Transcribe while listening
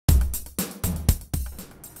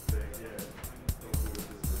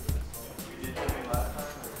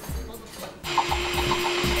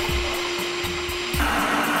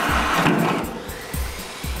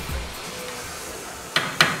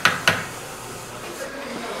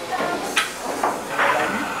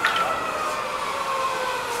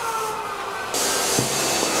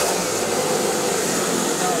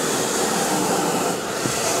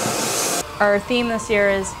Our theme this year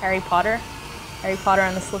is Harry Potter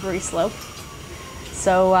and the Slippery Slope.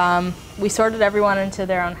 So we sorted everyone into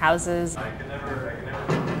their own houses.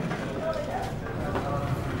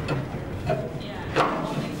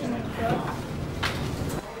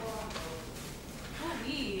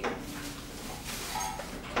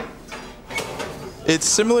 It's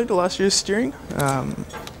similar to last year's steering.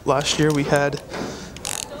 Last year we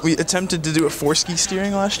attempted to do a 4-ski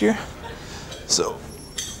steering last year. So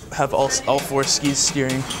have all 4 skis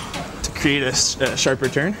steering to create a sharper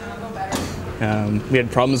turn. We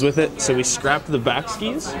had problems with it, so we scrapped the back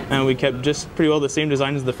skis and we kept just pretty well the same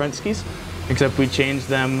design as the front skis, except we changed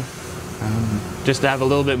them just to have a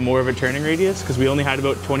little bit more of a turning radius, because we only had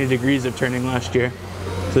about 20 degrees of turning last year.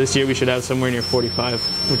 So this year we should have somewhere near 45,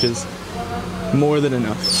 which is more than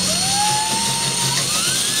enough.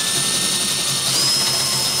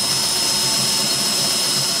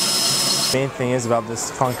 The main thing is about this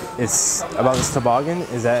toboggan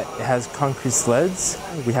is that it has concrete sleds.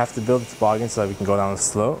 We have to build a toboggan so that we can go down a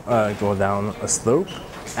slope,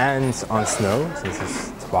 and on snow, since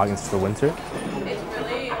it's toboggans for the winter.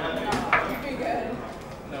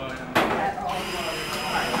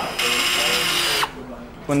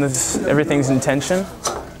 When everything's in tension,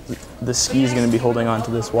 the ski is going to be holding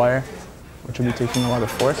onto this wire, which will be taking a lot of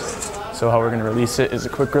force. So how we're going to release it is a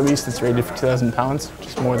quick release that's rated for 2,000 pounds, which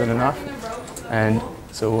is more than enough. And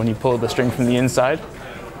so when you pull the string from the inside,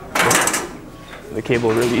 the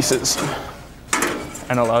cable releases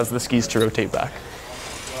and allows the skis to rotate back.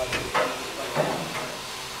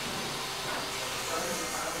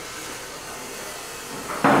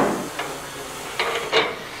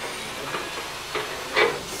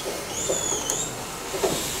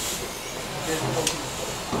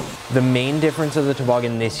 The main difference of the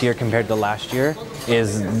toboggan this year compared to last year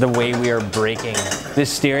is the way we are braking. The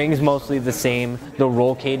steering is mostly the same, the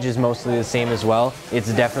roll cage is mostly the same as well.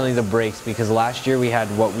 It's definitely the brakes, because last year we had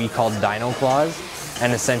what we called dyno claws,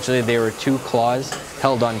 and essentially they were 2 claws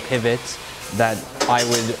held on pivots that I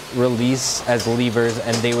would release as levers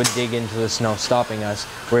and they would dig into the snow, stopping us.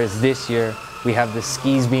 Whereas this year we have the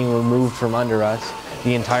skis being removed from under us.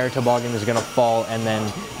 The entire toboggan is going to fall, and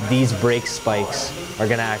then these brake spikes are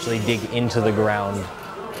going to actually dig into the ground.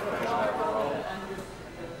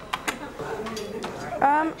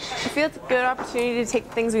 I feel it's a good opportunity to take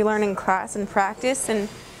things we learn in class and practice, and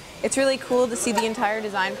it's really cool to see the entire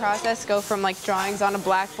design process go from like drawings on a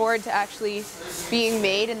blackboard to actually being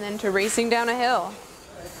made and then to racing down a hill.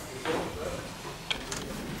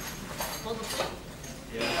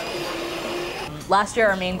 Last year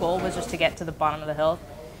our main goal was just to get to the bottom of the hill.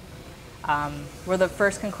 We're the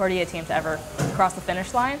first Concordia team to ever cross the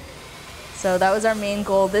finish line. So that was our main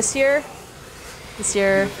goal this year.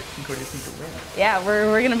 Concordia team to win. Yeah,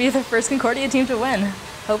 we're going to be the first Concordia team to win,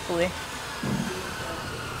 hopefully.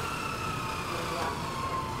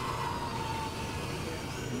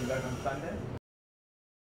 Back on Sunday?